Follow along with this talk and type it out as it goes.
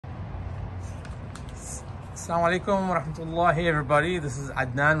Assalamu alaikum wa rahmatullah. Hey everybody, this is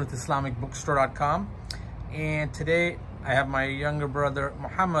Adnan with IslamicBookstore.com, and today I have my younger brother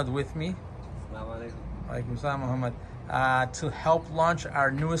Muhammad with me. Assalamu alaikum. Alaikum assalam, Muhammad, to help launch our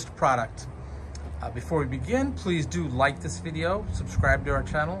newest product. Before we begin, please do like this video, subscribe to our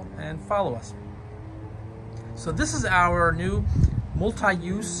channel, and follow us. So this is our new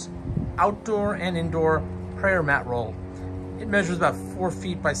multi-use outdoor and indoor prayer mat roll. It measures about 4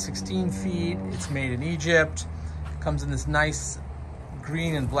 feet by 16 feet. It's made in Egypt. It comes in this nice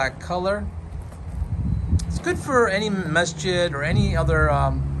green and black color. It's good for any masjid or any other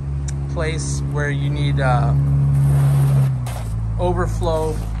place where you need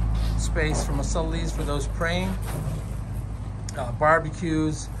overflow space for musallis, for those praying,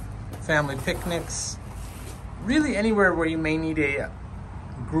 barbecues, family picnics, really anywhere where you may need a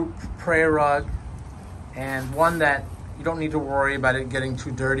group prayer rug, and one that you don't need to worry about it getting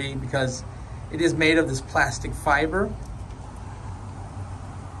too dirty because it is made of this plastic fiber,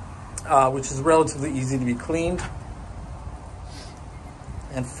 which is relatively easy to be cleaned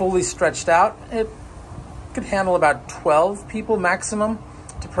and fully stretched out. It could handle about 12 people maximum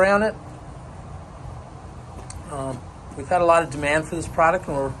to pray on it. We've had a lot of demand for this product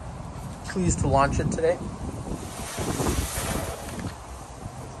and we're pleased to launch it today.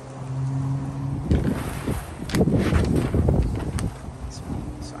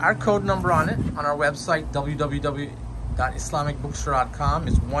 Our code number on it, on our website, www.islamicbookstore.com,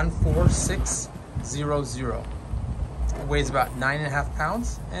 is 14600. It weighs about 9.5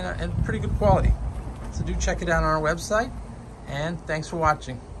 pounds and pretty good quality. So do check it out on our website, and thanks for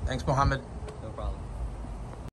watching. Thanks, Mohammed.